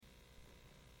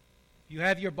If you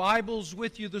have your Bibles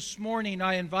with you this morning,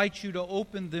 I invite you to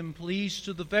open them, please,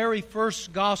 to the very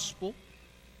first gospel.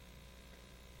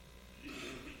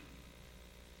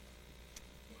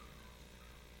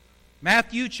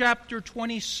 Matthew chapter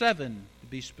 27, to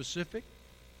be specific.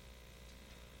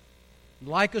 I'd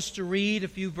like us to read a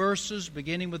few verses,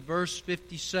 beginning with verse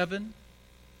 57.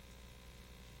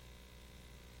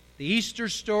 The Easter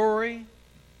story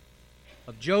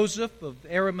of Joseph of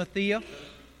Arimathea.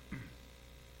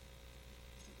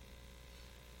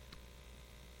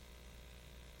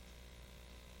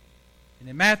 And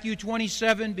in Matthew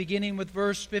 27, beginning with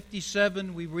verse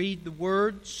 57, we read the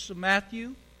words of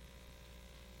Matthew.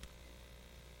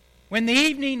 When the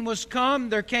evening was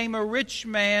come, there came a rich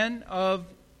man of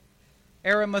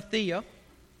Arimathea,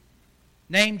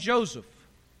 named Joseph,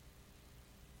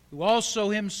 who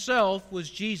also himself was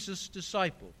Jesus'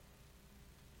 disciple.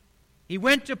 He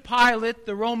went to Pilate,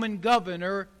 the Roman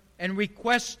governor, and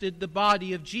requested the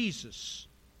body of Jesus.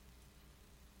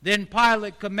 Then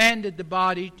Pilate commanded the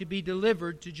body to be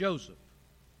delivered to Joseph.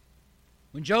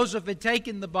 When Joseph had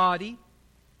taken the body,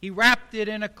 he wrapped it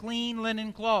in a clean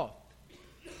linen cloth.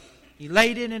 He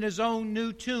laid it in his own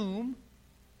new tomb,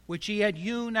 which he had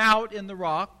hewn out in the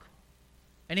rock,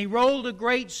 and he rolled a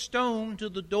great stone to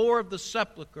the door of the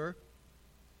sepulchre,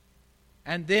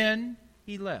 and then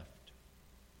he left.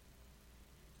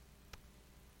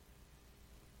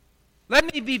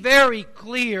 Let me be very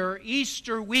clear.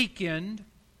 Easter weekend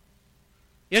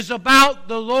is about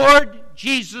the Lord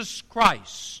Jesus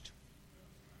Christ.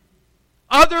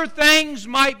 Other things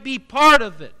might be part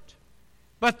of it,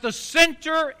 but the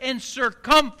center and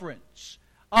circumference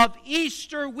of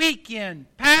Easter weekend,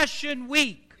 Passion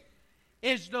Week,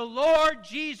 is the Lord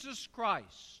Jesus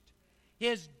Christ,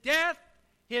 His death,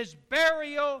 His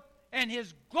burial, and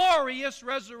His glorious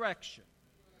resurrection.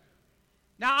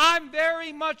 Now, I'm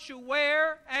very much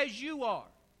aware, as you are,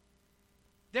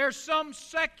 there's some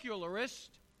secularists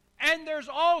and there's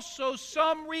also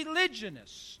some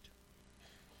religionists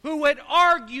who would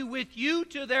argue with you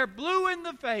till they're blue in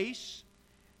the face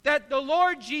that the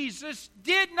Lord Jesus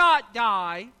did not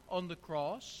die on the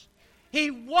cross, He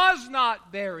was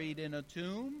not buried in a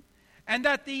tomb, and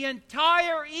that the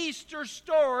entire Easter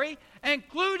story,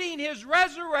 including His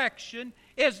resurrection,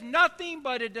 is nothing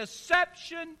but a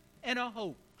deception and a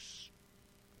hoax.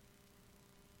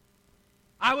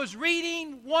 I was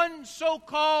reading one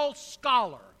so-called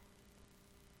scholar,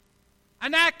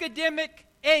 an academic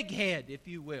egghead, if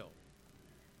you will.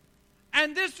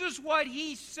 And this is what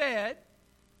he said.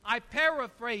 I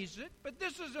paraphrase it, but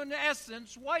this is in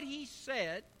essence what he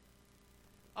said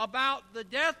about the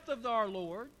death of our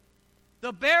Lord,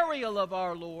 the burial of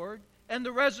our Lord, and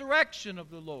the resurrection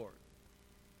of the Lord.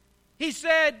 He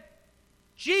said,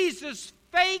 Jesus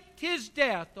faked His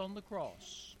death on the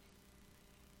cross.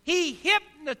 He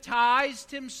hypnotized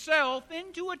Himself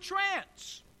into a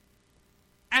trance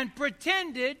and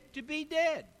pretended to be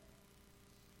dead.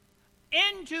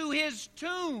 Into His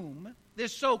tomb,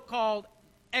 this so-called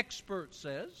expert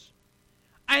says,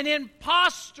 an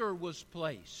impostor was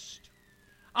placed.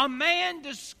 A man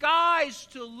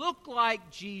disguised to look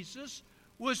like Jesus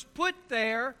was put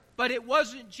there, but it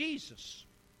wasn't Jesus.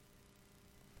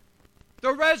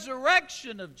 The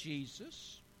resurrection of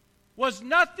Jesus was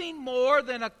nothing more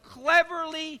than a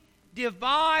cleverly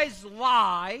devised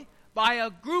lie by a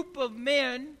group of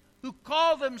men who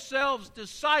call themselves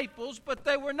disciples, but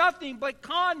they were nothing but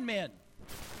con men.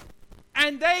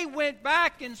 And they went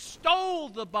back and stole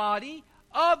the body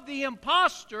of the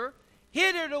impostor,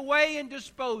 hid it away, and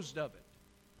disposed of it.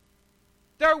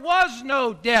 There was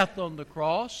no death on the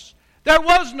cross. There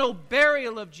was no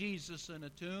burial of Jesus in a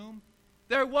tomb.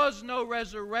 There was no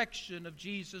resurrection of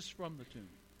Jesus from the tomb.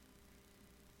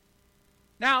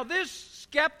 Now, this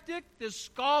skeptic, this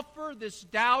scoffer, this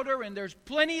doubter, and there's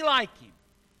plenty like him,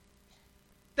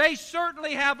 they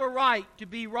certainly have a right to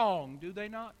be wrong, do they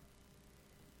not?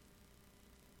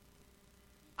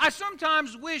 I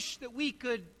sometimes wish that we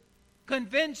could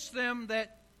convince them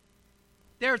that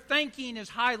their thinking is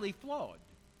highly flawed.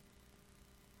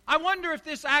 I wonder if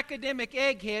this academic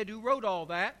egghead who wrote all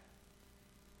that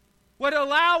would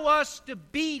allow us to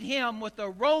beat him with a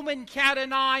Roman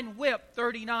cat-o'-nine whip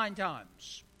 39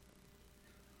 times.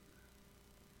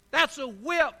 That's a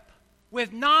whip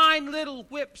with 9 little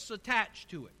whips attached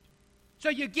to it. So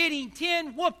you're getting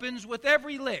 10 whoopings with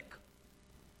every lick.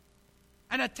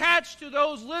 And attached to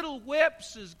those little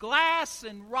whips is glass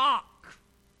and rock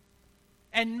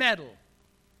and metal.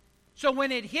 So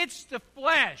when it hits the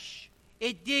flesh,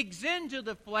 it digs into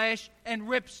the flesh and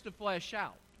rips the flesh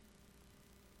out.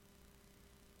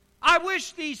 I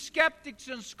wish these skeptics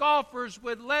and scoffers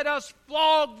would let us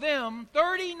flog them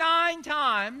 39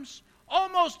 times,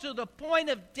 almost to the point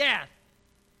of death,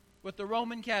 with the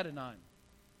Roman Catenine.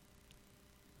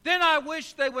 Then I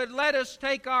wish they would let us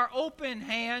take our open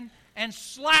hand and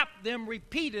slap them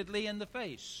repeatedly in the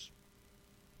face.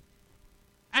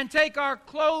 And take our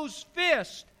closed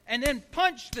fist and then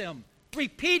punch them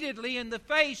repeatedly in the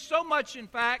face, so much, in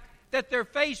fact, that their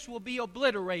face will be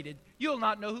obliterated. You'll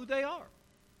not know who they are.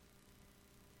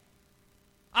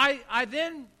 I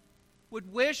then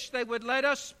would wish they would let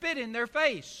us spit in their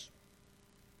face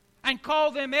and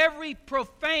call them every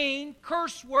profane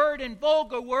curse word and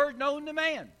vulgar word known to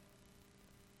man.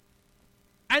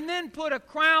 And then put a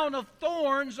crown of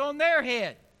thorns on their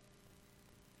head.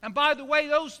 And by the way,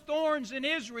 those thorns in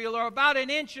Israel are about 1.5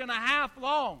 inches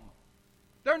long.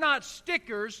 They're not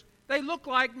stickers, they look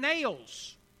like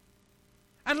nails.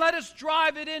 And let us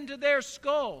drive it into their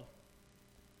skull.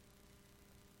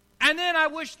 And then I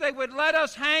wish they would let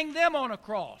us hang them on a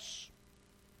cross.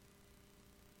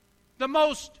 The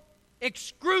most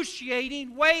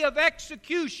excruciating way of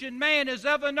execution man has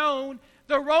ever known.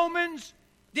 The Romans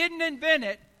didn't invent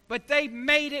it, but they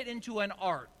made it into an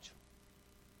art.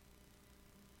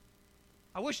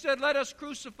 I wish they'd let us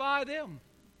crucify them.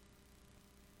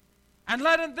 And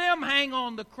let them hang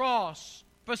on the cross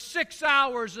for 6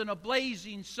 hours in a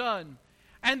blazing sun.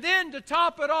 And then to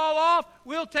top it all off,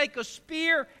 we'll take a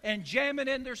spear and jam it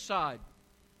in their side.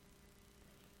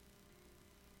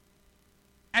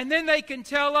 And then they can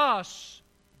tell us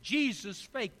Jesus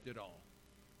faked it all.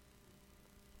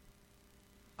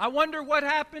 I wonder what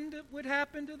would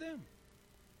happen to them.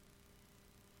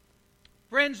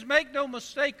 Friends, make no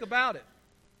mistake about it.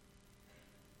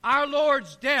 Our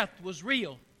Lord's death was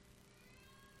real.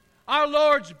 Our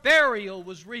Lord's burial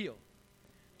was real.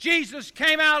 Jesus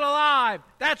came out alive.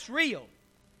 That's real.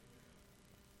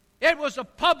 It was a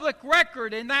public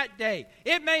record in that day.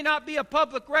 It may not be a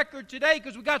public record today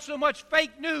because we got so much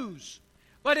fake news.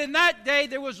 But in that day,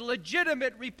 there was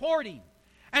legitimate reporting.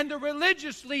 And the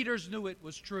religious leaders knew it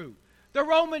was true. The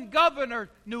Roman governor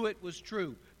knew it was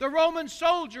true. The Roman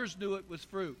soldiers knew it was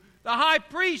true. The high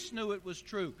priest knew it was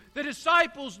true. The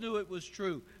disciples knew it was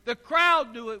true. The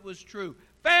crowd knew it was true.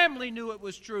 Family knew it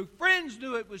was true. Friends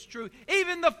knew it was true.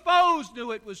 Even the foes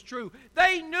knew it was true.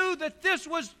 They knew that this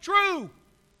was true.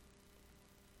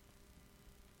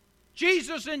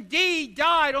 Jesus indeed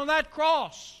died on that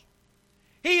cross.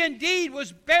 He indeed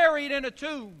was buried in a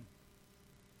tomb.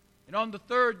 And on the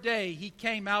third day, He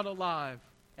came out alive,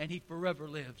 and He forever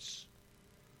lives.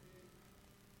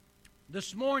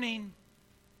 This morning,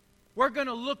 we're going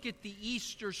to look at the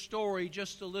Easter story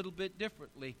just a little bit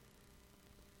differently.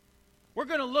 We're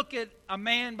going to look at a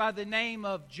man by the name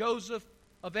of Joseph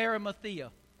of Arimathea.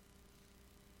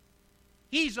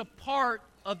 He's a part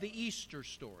of the Easter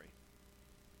story.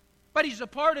 But he's a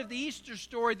part of the Easter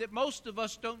story that most of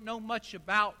us don't know much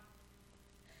about.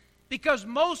 Because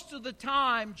most of the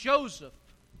time, Joseph,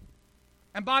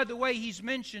 and by the way, he's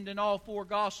mentioned in all 4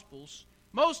 Gospels,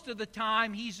 most of the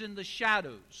time he's in the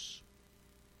shadows.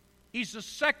 He's a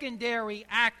secondary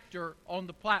actor on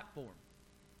the platform.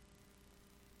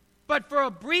 But for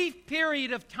a brief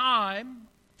period of time,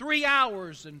 3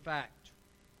 hours in fact,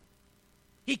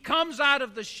 he comes out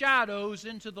of the shadows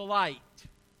into the light.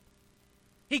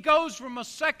 He goes from a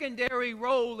secondary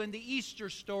role in the Easter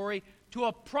story to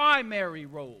a primary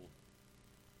role.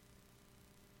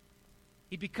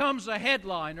 He becomes a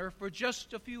headliner for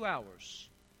just a few hours.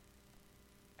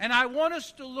 And I want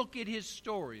us to look at his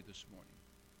story this morning.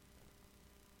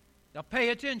 Now pay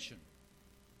attention.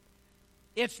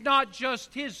 It's not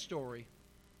just his story,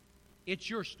 it's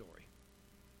your story.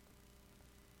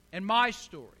 And my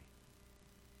story.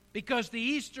 Because the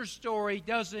Easter story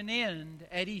doesn't end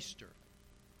at Easter.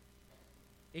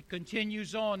 It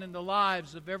continues on in the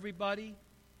lives of everybody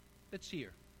that's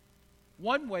here,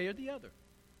 one way or the other.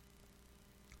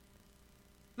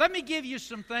 Let me give you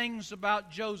some things about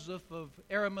Joseph of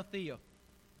Arimathea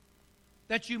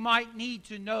that you might need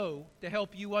to know to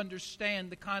help you understand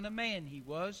the kind of man he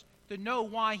was, to know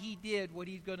why he did what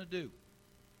he's going to do.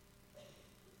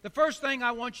 The first thing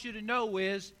I want you to know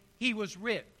is he was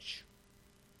rich.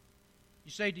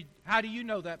 You say, how do you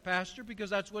know that, Pastor? Because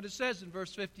that's what it says in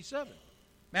verse 57.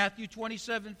 Matthew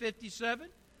 27:57.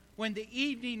 When the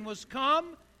evening was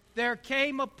come, there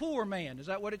came a poor man. Is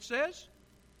that what it says?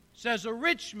 It says a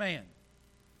rich man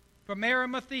from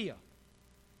Arimathea,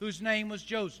 whose name was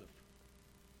Joseph.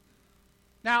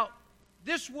 Now,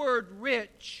 this word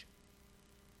rich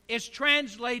is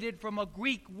translated from a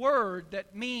Greek word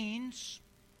that means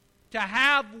to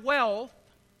have wealth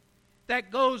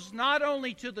that goes not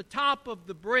only to the top of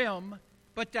the brim,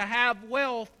 but to have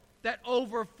wealth that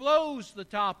overflows the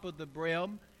top of the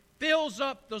brim, fills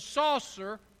up the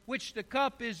saucer which the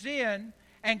cup is in,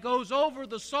 and goes over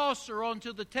the saucer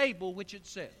onto the table which it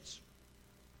sits.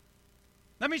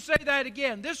 Let me say that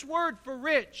again. This word for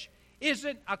rich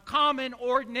isn't a common,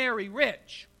 ordinary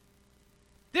rich.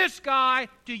 This guy,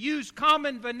 to use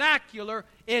common vernacular,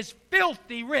 is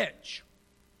filthy rich.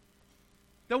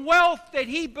 The wealth that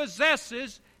he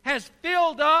possesses has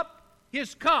filled up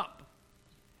his cup.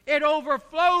 It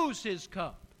overflows his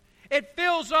cup. It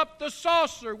fills up the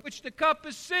saucer which the cup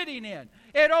is sitting in.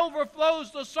 It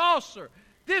overflows the saucer.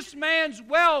 This man's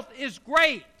wealth is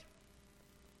great.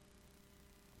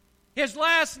 His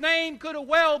last name could have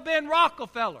well been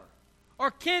Rockefeller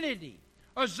or Kennedy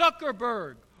or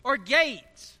Zuckerberg or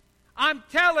Gates. I'm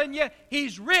telling you,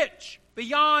 he's rich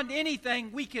beyond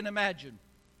anything we can imagine.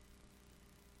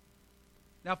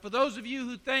 Now, for those of you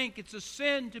who think it's a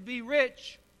sin to be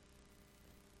rich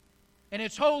and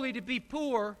it's holy to be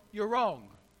poor, you're wrong.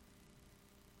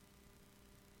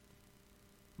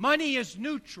 Money is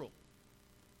neutral.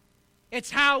 It's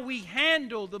how we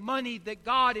handle the money that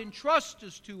God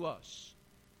entrusts to us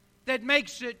that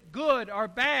makes it good or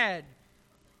bad,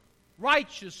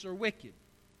 righteous or wicked.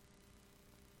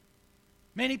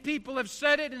 Many people have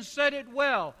said it and said it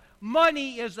well.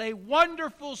 Money is a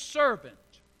wonderful servant,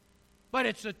 but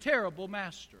it's a terrible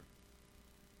master.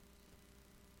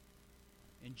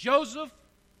 And Joseph,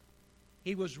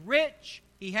 he was rich,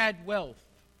 he had wealth.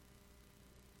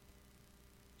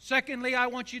 Secondly, I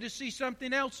want you to see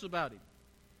something else about him.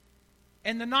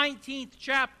 In the 19th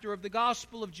chapter of the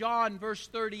Gospel of John, verse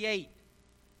 38,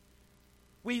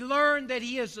 we learn that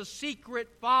he is a secret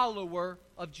follower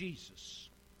of Jesus.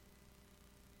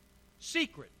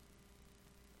 Secret.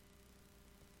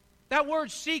 That word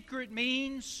secret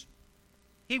means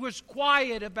he was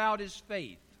quiet about his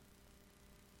faith.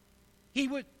 He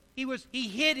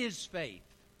hid his faith.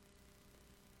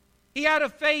 He had a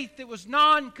faith that was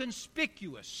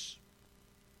non-conspicuous.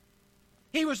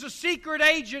 He was a secret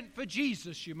agent for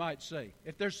Jesus, you might say,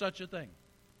 if there's such a thing.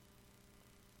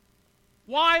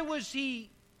 Why was he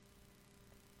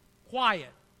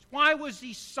quiet? Why was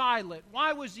he silent?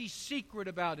 Why was he secret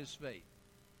about his faith?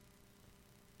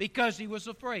 Because he was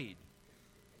afraid.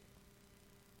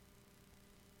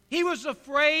 He was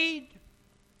afraid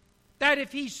that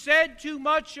if he said too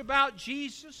much about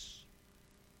Jesus,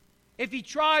 if he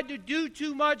tried to do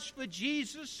too much for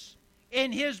Jesus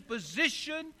in his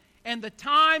position and the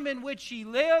time in which he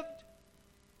lived,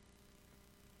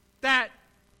 that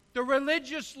the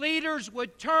religious leaders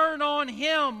would turn on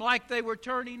him like they were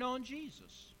turning on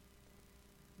Jesus.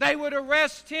 They would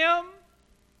arrest him.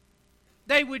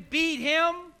 They would beat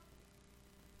him.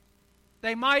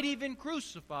 They might even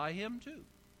crucify him too.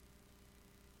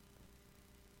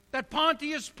 That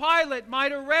Pontius Pilate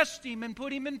might arrest him and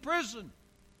put him in prison,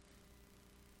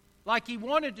 like he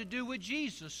wanted to do with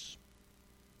Jesus.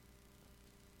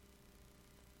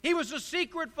 He was a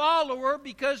secret follower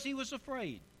because he was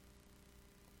afraid.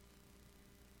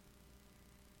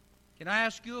 Can I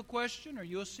ask you a question? Are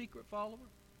you a secret follower?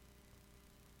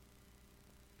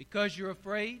 Because you're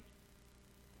afraid?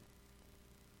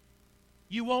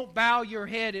 You won't bow your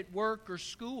head at work or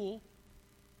school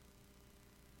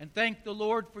and thank the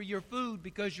Lord for your food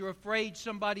because you're afraid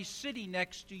somebody sitting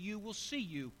next to you will see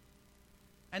you.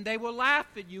 And they will laugh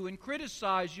at you and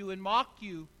criticize you and mock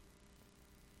you.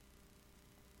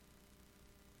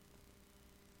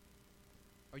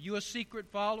 Are you a secret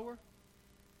follower?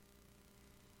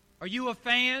 Are you a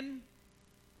fan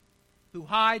who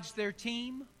hides their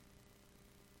team?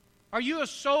 Are you a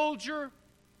soldier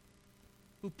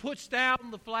who puts down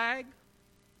the flag?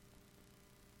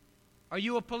 Are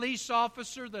you a police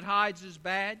officer that hides his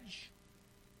badge?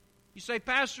 You say,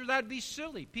 Pastor, that'd be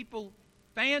silly.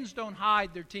 Fans don't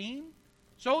hide their team.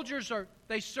 Soldiers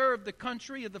they serve the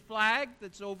country of the flag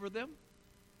that's over them.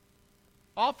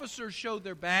 Officers show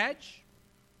their badge.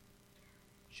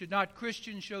 Should not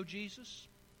Christians show Jesus?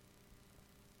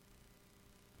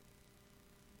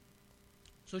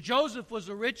 So Joseph was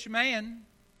a rich man,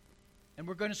 and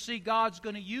we're going to see God's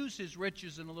going to use his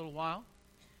riches in a little while.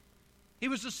 He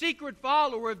was a secret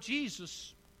follower of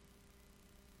Jesus.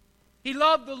 He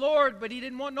loved the Lord, but he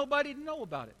didn't want nobody to know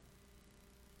about it.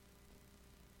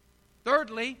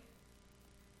 Thirdly,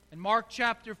 in Mark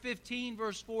chapter 15,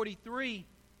 verse 43,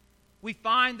 we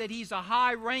find that he's a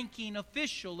high-ranking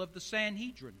official of the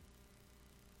Sanhedrin.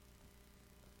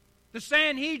 The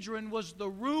Sanhedrin was the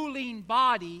ruling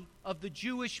body of the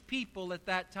Jewish people at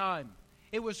that time.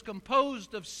 It was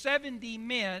composed of 70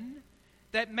 men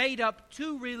that made up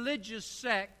two religious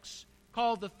sects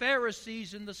called the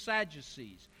Pharisees and the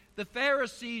Sadducees. The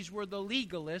Pharisees were the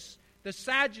legalists. The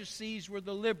Sadducees were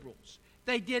the liberals.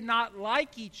 They did not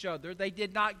like each other. They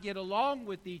did not get along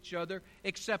with each other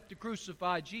except to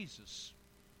crucify Jesus.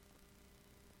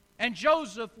 And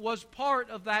Joseph was part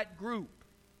of that group.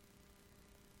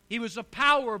 He was a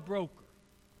power broker.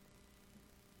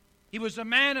 He was a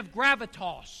man of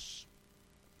gravitas.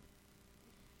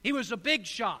 He was a big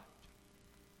shot,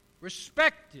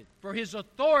 respected for his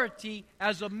authority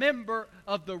as a member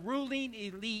of the ruling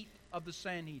elite of the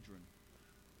Sanhedrin.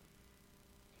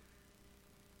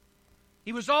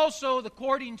 He was also,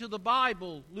 according to the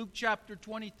Bible, Luke chapter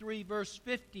 23, verse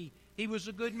 50, he was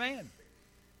a good man.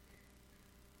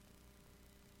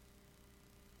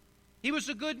 He was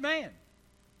a good man.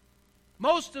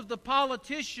 Most of the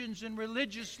politicians and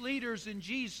religious leaders in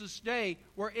Jesus' day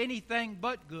were anything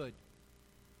but good.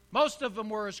 Most of them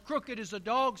were as crooked as a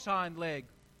dog's hind leg.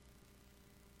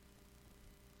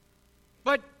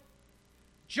 But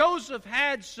Joseph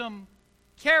had some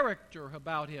character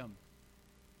about him.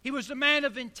 He was a man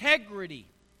of integrity,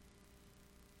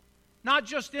 not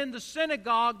just in the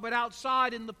synagogue, but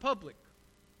outside in the public.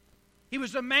 He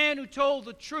was a man who told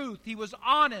the truth. He was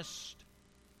honest.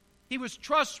 He was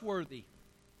trustworthy.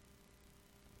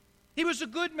 He was a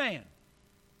good man.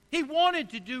 He wanted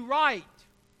to do right.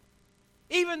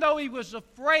 Even though he was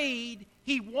afraid,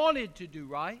 he wanted to do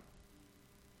right.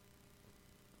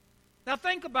 Now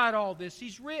think about all this.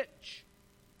 He's rich.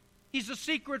 He's a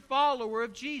secret follower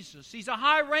of Jesus. He's a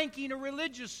high-ranking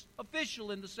religious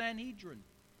official in the Sanhedrin.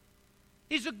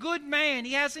 He's a good man.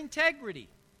 He has integrity.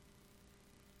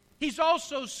 He's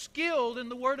also skilled in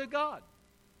the Word of God.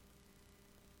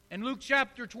 In Luke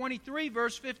chapter 23,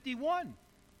 verse 51,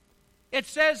 it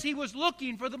says he was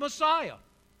looking for the Messiah.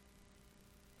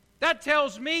 That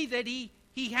tells me that he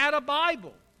had a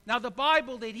Bible. Now, the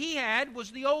Bible that he had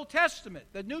was the Old Testament.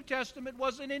 The New Testament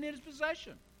wasn't in his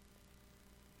possession.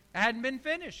 It hadn't been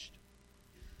finished.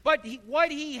 But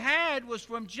what he had was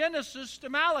from Genesis to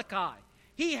Malachi.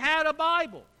 He had a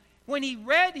Bible. When he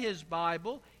read his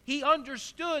Bible, he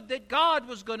understood that God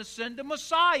was going to send a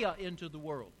Messiah into the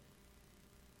world.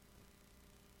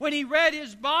 When he read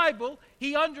his Bible,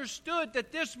 he understood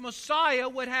that this Messiah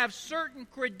would have certain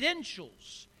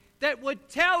credentials that would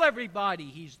tell everybody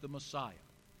he's the Messiah.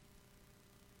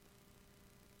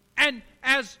 And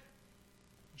as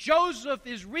Joseph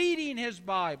is reading his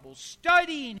Bible,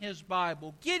 studying his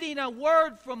Bible, getting a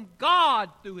word from God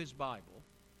through his Bible,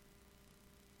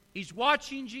 he's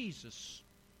watching Jesus.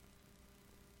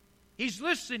 He's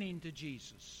listening to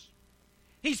Jesus.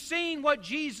 He's seeing what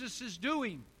Jesus is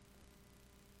doing.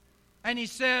 And he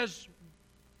says,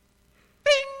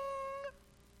 bing!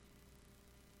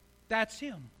 That's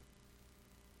him.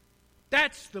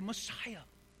 That's the Messiah.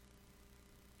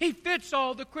 He fits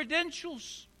all the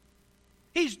credentials.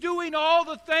 He's doing all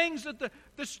the things that the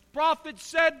prophet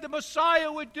said the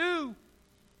Messiah would do.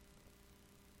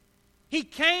 He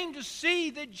came to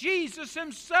see that Jesus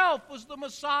himself was the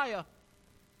Messiah,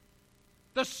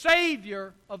 the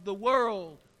Savior of the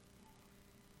world.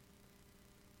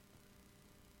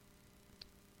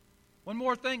 One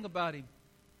more thing about him.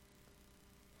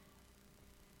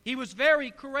 He was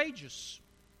very courageous.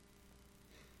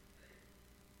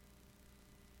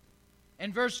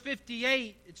 In verse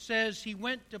 58, it says, he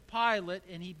went to Pilate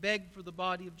and he begged for the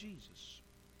body of Jesus.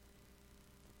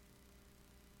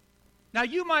 Now,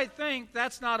 you might think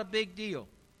that's not a big deal.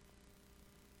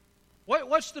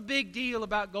 What's the big deal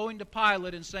about going to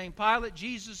Pilate and saying, Pilate,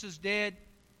 Jesus is dead,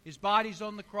 his body's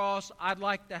on the cross, I'd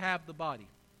like to have the body?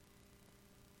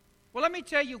 Well, let me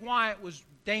tell you why it was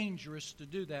dangerous to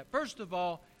do that. First of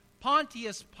all,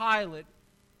 Pontius Pilate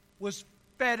was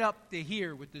fed up to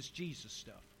hear with this Jesus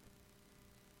stuff.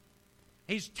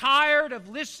 He's tired of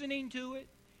listening to it.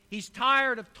 He's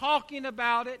tired of talking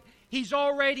about it. He's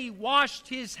already washed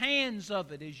his hands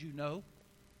of it, as you know.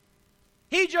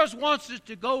 He just wants it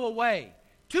to go away.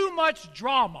 Too much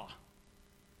drama.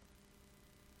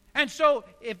 And so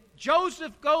if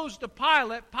Joseph goes to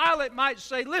Pilate, Pilate might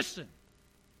say, listen,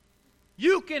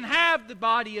 you can have the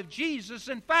body of Jesus.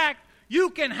 In fact,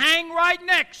 you can hang right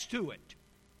next to it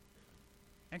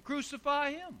and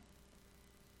crucify him.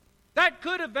 That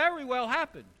could have very well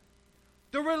happened.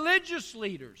 The religious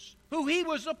leaders, who he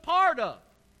was a part of,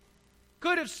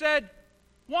 could have said,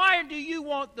 why do you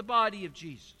want the body of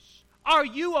Jesus? Are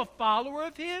you a follower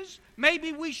of his?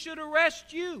 Maybe we should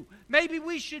arrest you. Maybe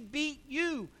we should beat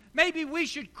you. Maybe we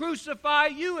should crucify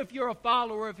you if you're a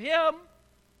follower of him.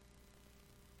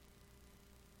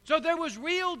 So there was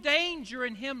real danger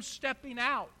in him stepping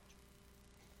out.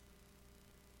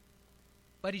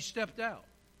 But he stepped out.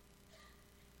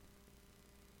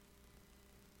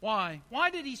 Why? Why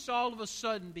did he all of a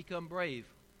sudden become brave?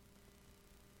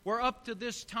 Where up to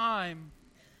this time,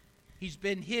 he's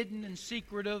been hidden and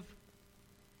secretive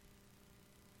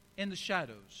in the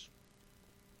shadows.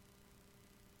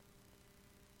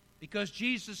 Because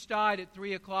Jesus died at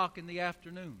 3 o'clock in the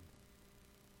afternoon.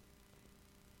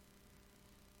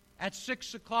 At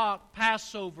 6 o'clock,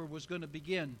 Passover was going to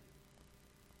begin.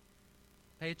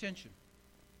 Pay attention.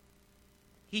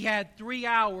 He had 3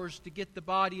 hours to get the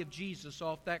body of Jesus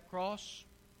off that cross,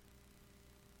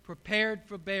 prepared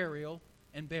for burial,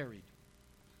 and buried.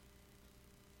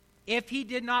 If he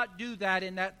did not do that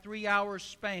in that 3-hour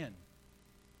span,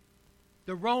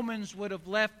 the Romans would have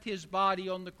left his body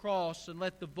on the cross and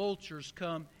let the vultures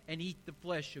come and eat the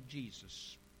flesh of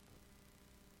Jesus.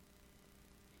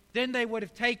 Then they would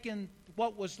have taken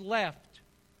what was left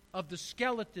of the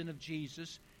skeleton of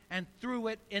Jesus and threw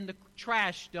it in the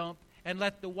trash dump and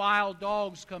let the wild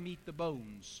dogs come eat the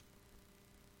bones.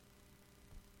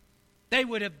 They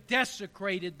would have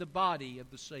desecrated the body of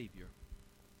the Savior.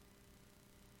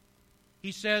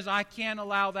 He says, I can't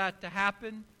allow that to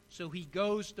happen. So he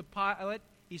goes to Pilate.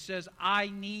 He says, I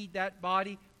need that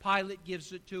body. Pilate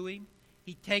gives it to him.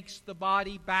 He takes the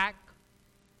body back,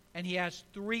 and he has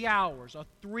 3 hours, a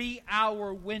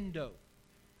 3-hour window,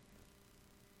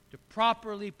 to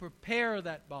properly prepare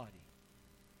that body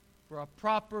for a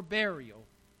proper burial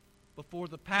before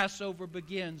the Passover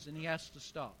begins and he has to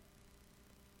stop.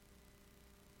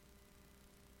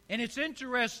 And it's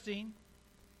interesting,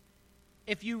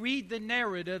 if you read the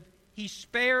narrative, he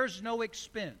spares no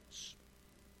expense.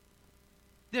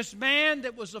 This man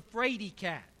that was a fraidy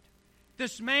cat,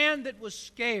 this man that was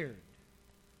scared,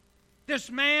 this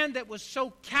man that was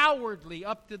so cowardly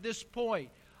up to this point,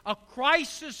 a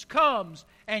crisis comes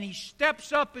and he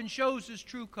steps up and shows his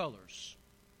true colors.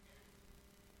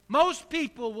 Most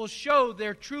people will show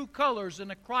their true colors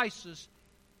in a crisis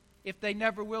if they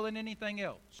never will in anything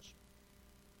else.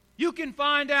 You can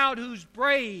find out who's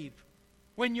brave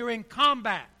when you're in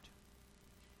combat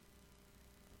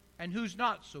and who's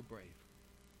not so brave.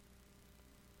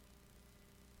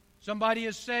 Somebody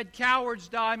has said cowards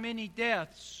die many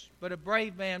deaths, but a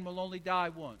brave man will only die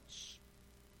once.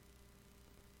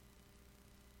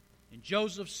 And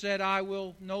Joseph said, I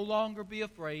will no longer be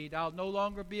afraid. I'll no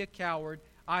longer be a coward.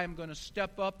 I am going to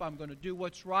step up. I'm going to do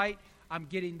what's right. I'm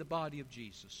getting the body of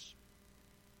Jesus.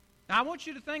 Now, I want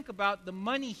you to think about the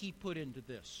money he put into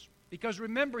this. Because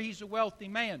remember, he's a wealthy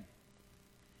man.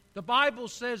 The Bible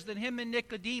says that him and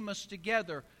Nicodemus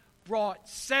together brought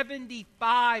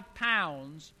 75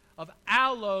 pounds of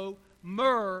aloe,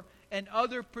 myrrh, and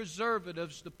other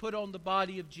preservatives to put on the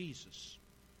body of Jesus.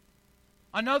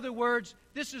 In other words,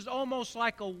 this is almost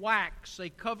like a wax they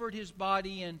covered his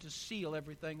body in to seal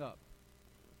everything up.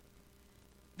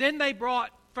 Then they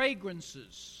brought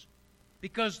fragrances,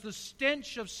 because the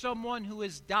stench of someone who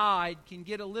has died can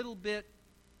get a little bit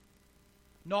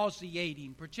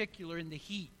nauseating, particularly in the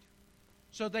heat.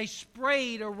 So they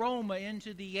sprayed aroma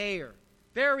into the air,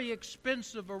 very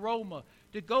expensive aroma,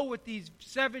 to go with these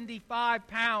 75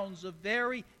 pounds of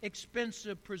very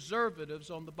expensive preservatives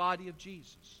on the body of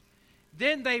Jesus.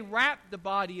 Then they wrapped the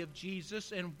body of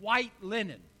Jesus in white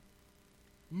linen.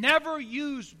 Never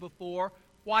used before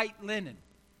white linen.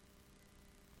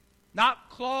 Not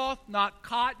cloth, not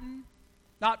cotton,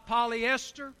 not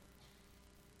polyester.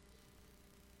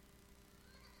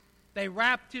 They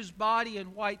wrapped his body in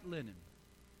white linen.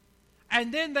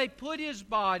 And then they put his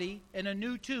body in a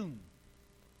new tomb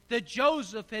that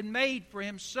Joseph had made for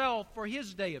himself for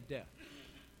his day of death.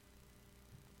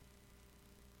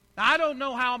 Now, I don't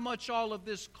know how much all of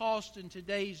this cost in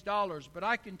today's dollars, but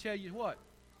I can tell you what.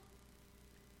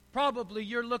 Probably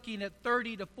you're looking at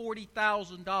 $30,000 to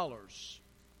 $40,000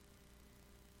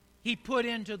 he put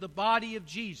into the body of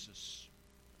Jesus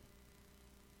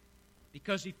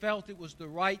because he felt it was the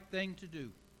right thing to do.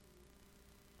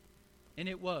 And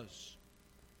it was.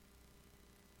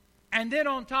 And then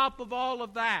on top of all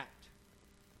of that,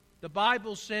 the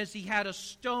Bible says he had a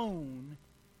stone,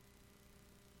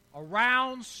 a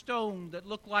round stone that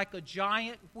looked like a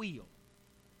giant wheel,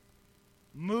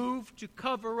 moved to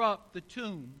cover up the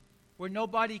tomb where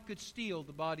nobody could steal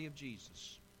the body of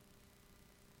Jesus.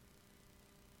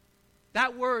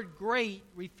 That word great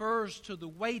refers to the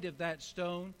weight of that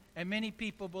stone, and many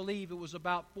people believe it was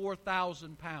about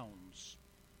 4,000 pounds.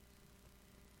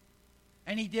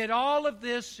 And he did all of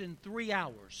this in 3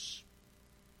 hours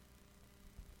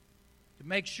to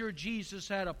make sure Jesus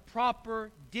had a proper,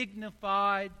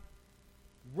 dignified,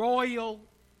 royal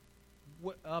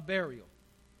burial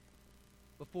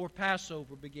before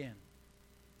Passover began.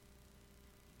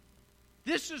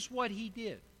 This is what he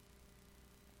did.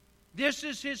 This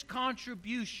is his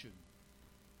contribution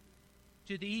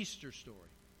to the Easter story.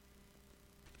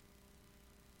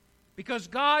 Because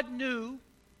God knew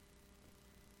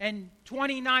in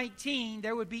 2019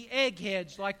 there would be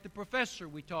eggheads like the professor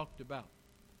we talked about,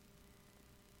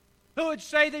 who would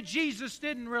say that Jesus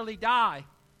didn't really die.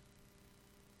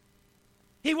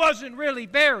 He wasn't really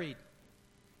buried.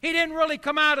 He didn't really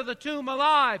come out of the tomb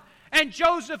alive. And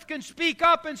Joseph can speak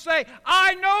up and say,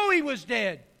 I know he was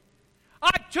dead.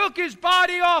 I took his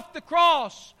body off the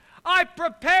cross. I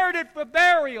prepared it for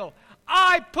burial.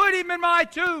 I put him in my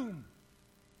tomb.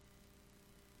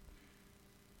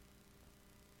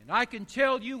 And I can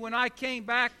tell you, when I came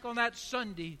back on that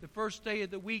Sunday, the first day of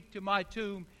the week, to my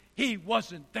tomb, he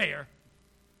wasn't there.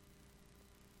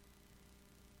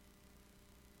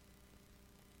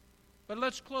 But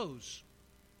let's close.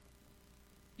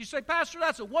 You say, Pastor,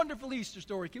 that's a wonderful Easter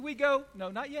story. Can we go? No,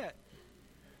 not yet.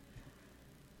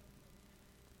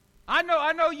 I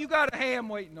know you got a ham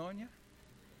waiting on you.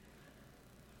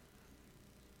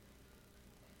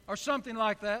 Or something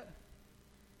like that.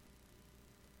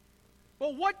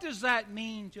 Well, what does that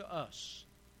mean to us?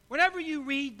 Whenever you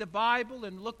read the Bible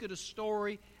and look at a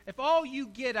story, if all you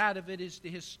get out of it is the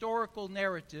historical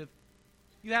narrative,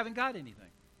 you haven't got anything.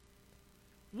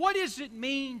 What does it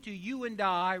mean to you and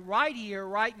I, right here,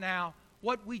 right now,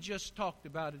 what we just talked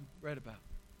about and read about?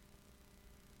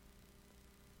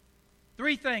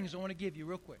 3 things I want to give you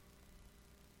real quick.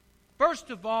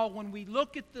 First of all, when we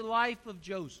look at the life of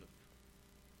Joseph,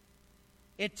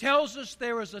 it tells us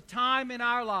there is a time in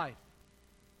our life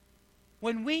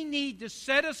when we need to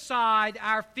set aside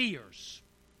our fears,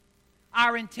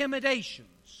 our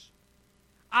intimidations,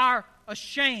 our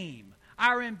shame,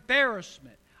 our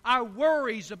embarrassment, our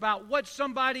worries about what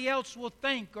somebody else will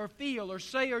think or feel or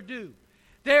say or do.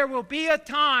 There will be a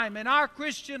time in our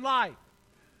Christian life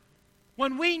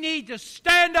when we need to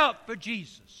stand up for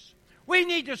Jesus. We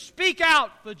need to speak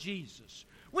out for Jesus.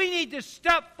 We need to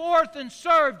step forth and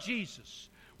serve Jesus.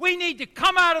 We need to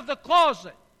come out of the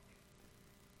closet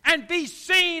and be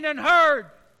seen and heard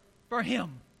for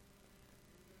Him.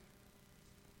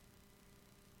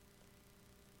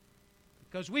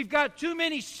 Because we've got too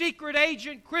many secret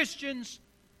agent Christians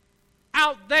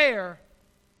out there,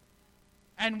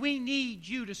 and we need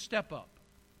you to step up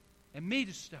and me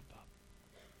to step up.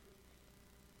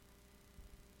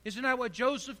 Isn't that what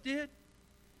Joseph did?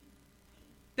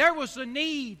 There was a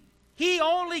need. He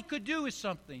only could do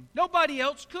something. Nobody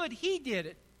else could. He did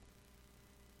it.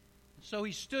 So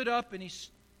he stood up and he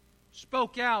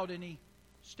spoke out and he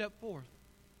stepped forth.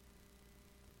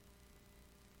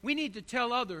 We need to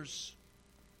tell others.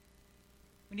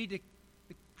 We need to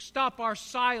stop our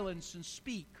silence and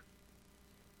speak.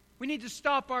 We need to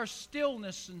stop our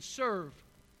stillness and serve.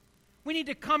 We need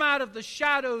to come out of the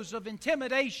shadows of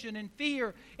intimidation and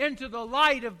fear into the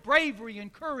light of bravery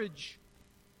and courage.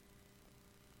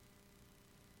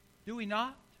 Do we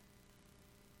not?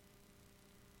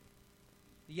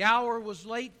 The hour was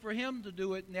late for him to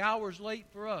do it, and the hour's late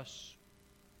for us.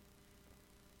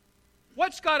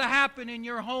 What's got to happen in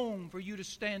your home for you to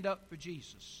stand up for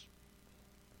Jesus?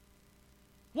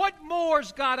 What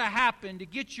more's got to happen to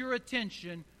get your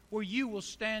attention where you will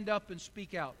stand up and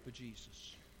speak out for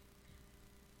Jesus?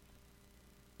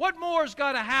 What more's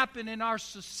got to happen in our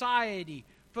society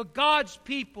for God's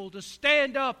people to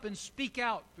stand up and speak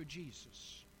out for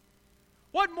Jesus?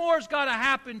 What more's got to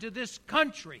happen to this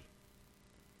country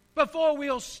before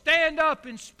we'll stand up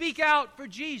and speak out for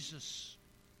Jesus?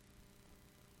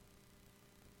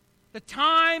 The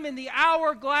time in the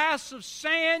hourglass of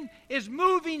sand is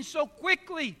moving so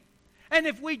quickly. And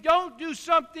if we don't do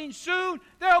something soon,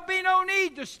 there'll be no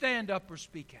need to stand up or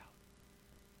speak out.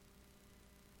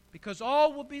 Because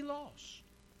all will be lost.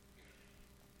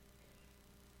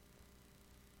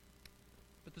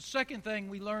 But the second thing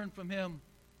we learn from him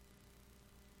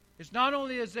is not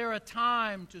only is there a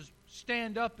time to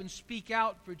stand up and speak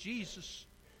out for Jesus,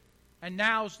 and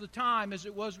now's the time as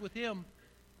it was with him,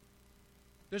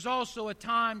 there's also a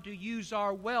time to use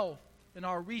our wealth and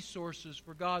our resources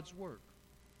for God's work.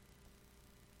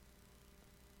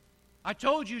 I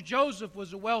told you Joseph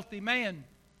was a wealthy man.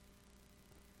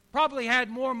 Probably had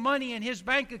more money in his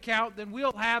bank account than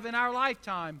we'll have in our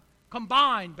lifetime,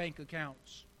 combined bank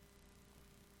accounts.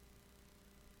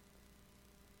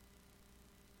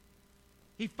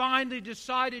 He finally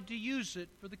decided to use it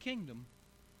for the kingdom.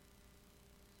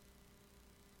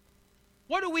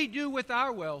 What do we do with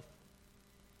our wealth?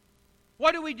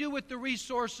 What do we do with the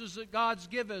resources that God's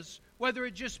given us, whether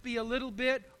it just be a little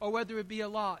bit or whether it be a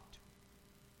lot?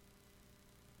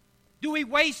 Do we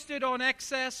waste it on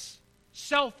excess,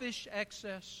 selfish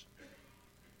excess?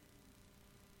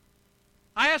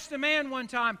 I asked a man one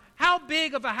time, how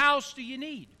big of a house do you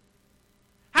need?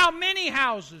 How many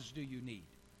houses do you need?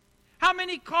 How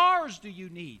many cars do you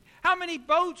need? How many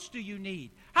boats do you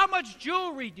need? How much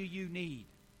jewelry do you need?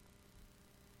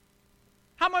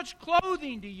 How much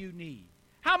clothing do you need?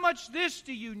 How much this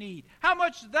do you need? How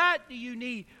much that do you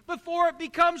need before it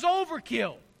becomes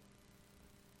overkill?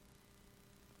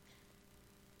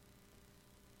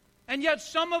 And yet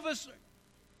some of us,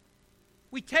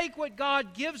 we take what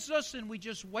God gives us and we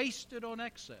just waste it on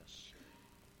excess.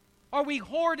 Or we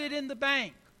hoard it in the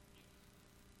bank.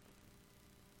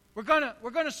 We're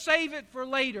gonna save it for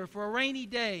later, for a rainy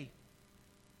day.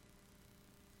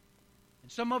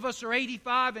 And some of us are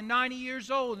 85 and 90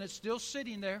 years old and it's still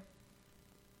sitting there.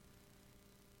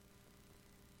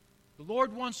 The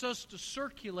Lord wants us to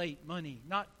circulate money,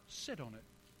 not sit on it.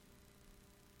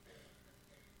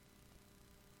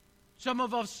 Some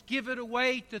of us give it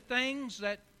away to things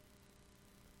that,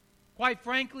 quite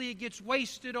frankly, it gets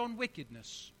wasted on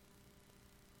wickedness.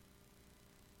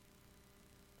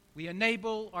 We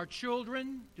enable our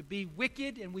children to be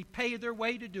wicked and we pay their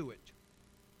way to do it.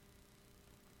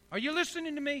 Are you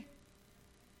listening to me?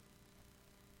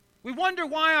 We wonder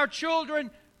why our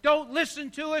children don't listen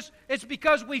to us. It's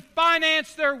because we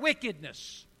finance their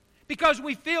wickedness. Because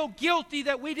we feel guilty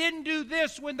that we didn't do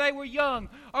this when they were young,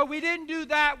 or we didn't do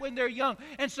that when they're young.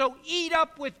 And so, eat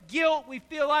up with guilt, we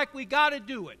feel like we got to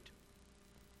do it.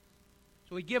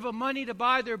 So we give them money to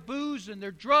buy their booze and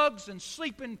their drugs and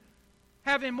sleeping,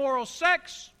 have immoral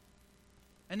sex,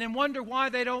 and then wonder why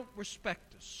they don't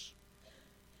respect us.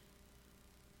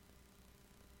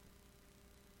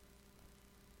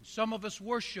 Some of us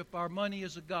worship our money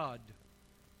as a god.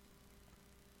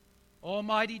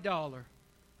 Almighty dollar.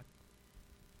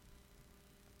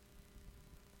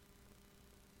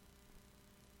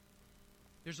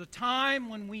 There's a time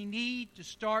when we need to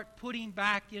start putting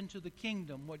back into the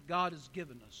kingdom what God has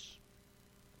given us.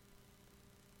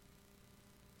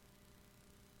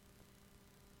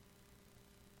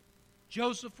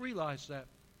 Joseph realized that.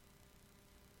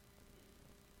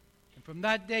 And from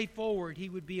that day forward, he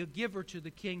would be a giver to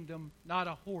the kingdom, not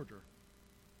a hoarder.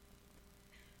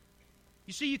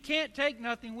 You see, you can't take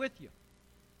nothing with you.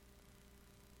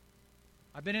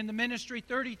 I've been in the ministry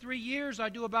 33 years. I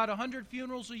do about 100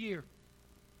 funerals a year.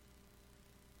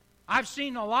 I've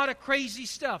seen a lot of crazy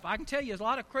stuff. I can tell you a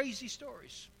lot of crazy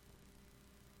stories.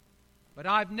 But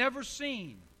I've never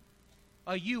seen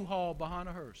a U-Haul behind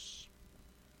a hearse.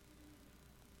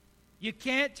 You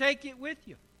can't take it with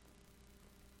you.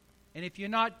 And if you're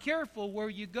not careful where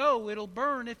you go, it'll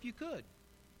burn if you could.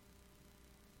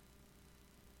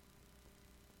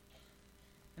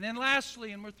 And then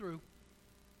lastly, and we're through,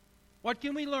 what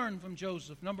can we learn from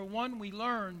Joseph? Number one, we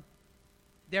learn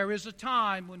there is a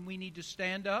time when we need to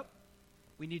stand up,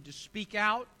 we need to speak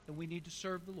out, and we need to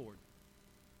serve the Lord.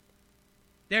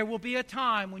 There will be a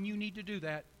time when you need to do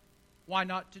that. Why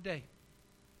not today?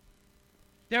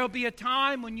 There will be a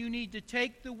time when you need to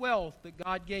take the wealth that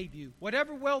God gave you,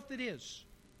 whatever wealth it is,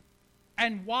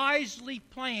 and wisely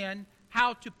plan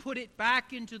how to put it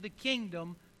back into the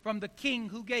kingdom from the king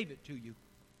who gave it to you.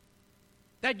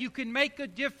 That you can make a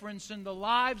difference in the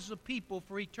lives of people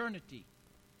for eternity.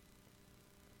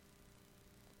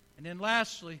 And then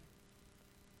lastly,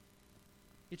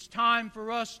 it's time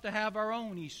for us to have our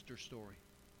own Easter story.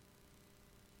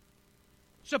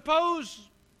 Suppose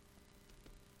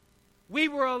we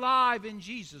were alive in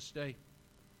Jesus' day.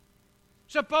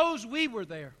 Suppose we were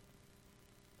there.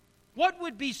 What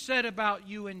would be said about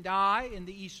you and I in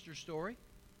the Easter story?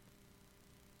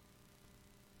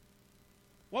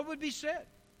 What would be said?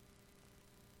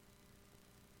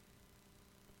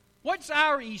 What's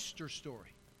our Easter story?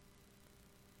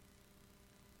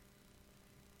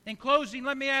 In closing,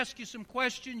 let me ask you some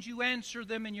questions. You answer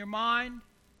them in your mind,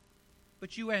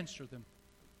 but you answer them.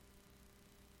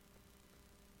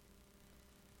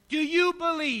 Do you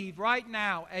believe right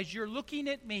now, as you're looking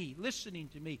at me, listening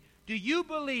to me, do you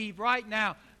believe right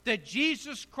now that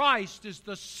Jesus Christ is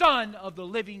the Son of the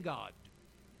living God?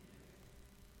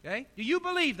 Okay? Do you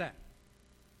believe that?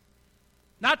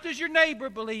 Not does your neighbor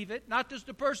believe it. Not does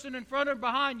the person in front or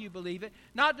behind you believe it.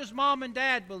 Not does mom and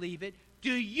dad believe it.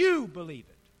 Do you believe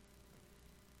it?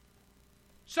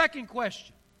 Second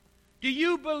question. Do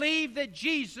you believe that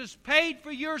Jesus paid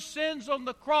for your sins on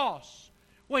the cross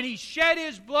when He shed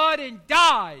His blood and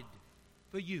died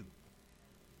for you?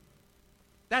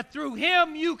 That through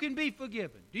Him you can be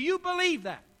forgiven. Do you believe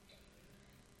that?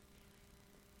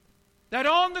 That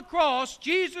on the cross,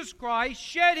 Jesus Christ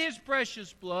shed His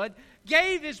precious blood,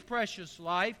 gave His precious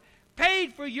life,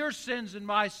 paid for your sins and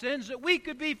my sins, that we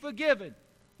could be forgiven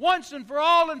once and for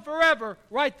all and forever,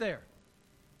 right there.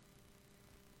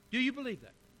 Do you believe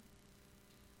that?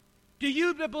 Do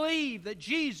you believe that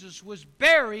Jesus was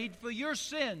buried for your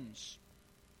sins?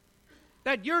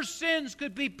 That your sins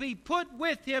could be put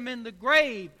with Him in the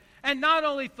grave and not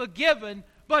only forgiven,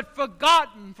 but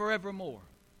forgotten forevermore?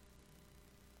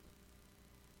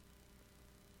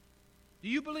 Do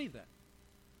you believe that?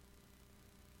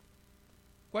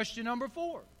 Question number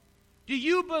 4. Do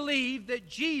you believe that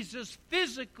Jesus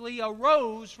physically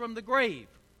arose from the grave,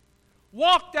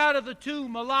 walked out of the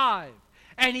tomb alive,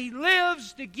 and He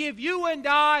lives to give you and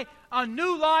I a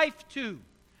new life too?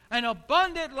 An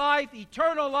abundant life,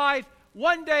 eternal life,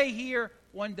 one day here,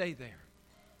 one day there.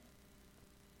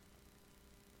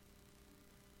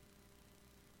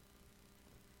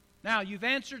 Now, you've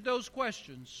answered those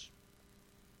questions.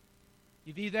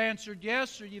 You've either answered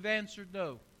yes or you've answered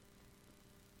no.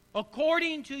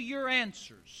 According to your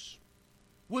answers,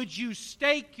 would you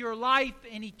stake your life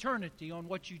and eternity on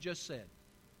what you just said?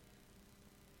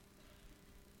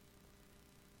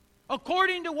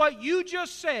 According to what you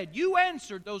just said, you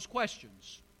answered those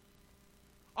questions.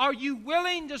 Are you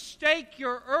willing to stake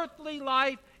your earthly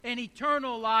life and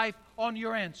eternal life on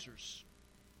your answers?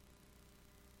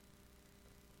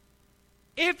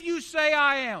 If you say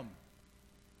I am,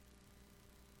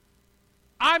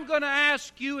 I'm going to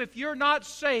ask you, if you're not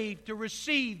saved, to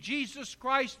receive Jesus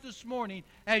Christ this morning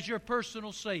as your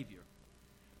personal Savior.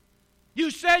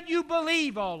 You said you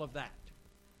believe all of that.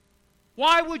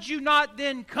 Why would you not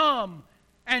then come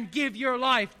and give your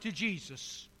life to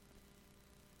Jesus?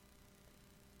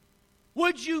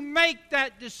 Would you make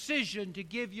that decision to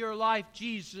give your life to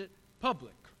Jesus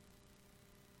public?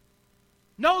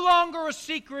 No longer a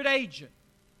secret agent.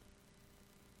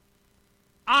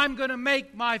 I'm going to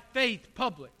make my faith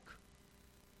public.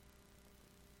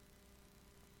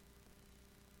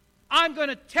 I'm going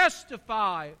to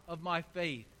testify of my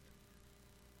faith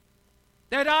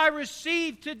that I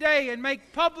received today and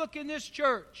make public in this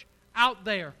church out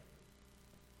there.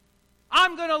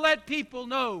 I'm going to let people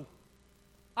know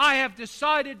I have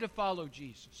decided to follow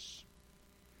Jesus.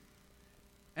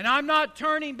 And I'm not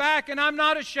turning back, and I'm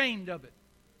not ashamed of it.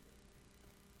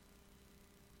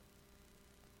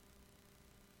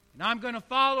 And I'm going to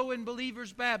follow in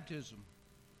believers' baptism.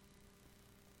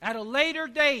 At a later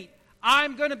date,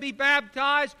 I'm going to be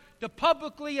baptized to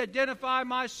publicly identify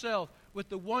myself with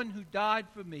the one who died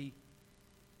for me,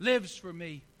 lives for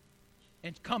me,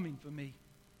 and coming for me.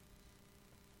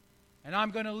 And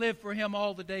I'm going to live for Him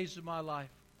all the days of my life.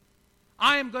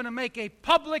 I am going to make a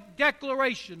public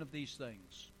declaration of these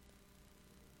things.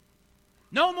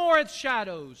 No more in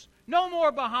shadows. No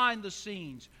more behind the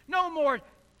scenes. No more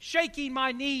shaking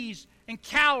my knees and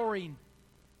cowering.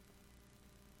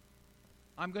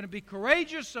 I'm going to be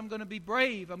courageous. I'm going to be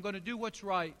brave. I'm going to do what's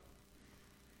right.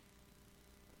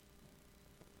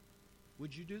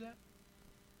 Would you do that?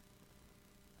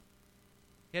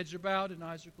 Heads are bowed and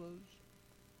eyes are closed.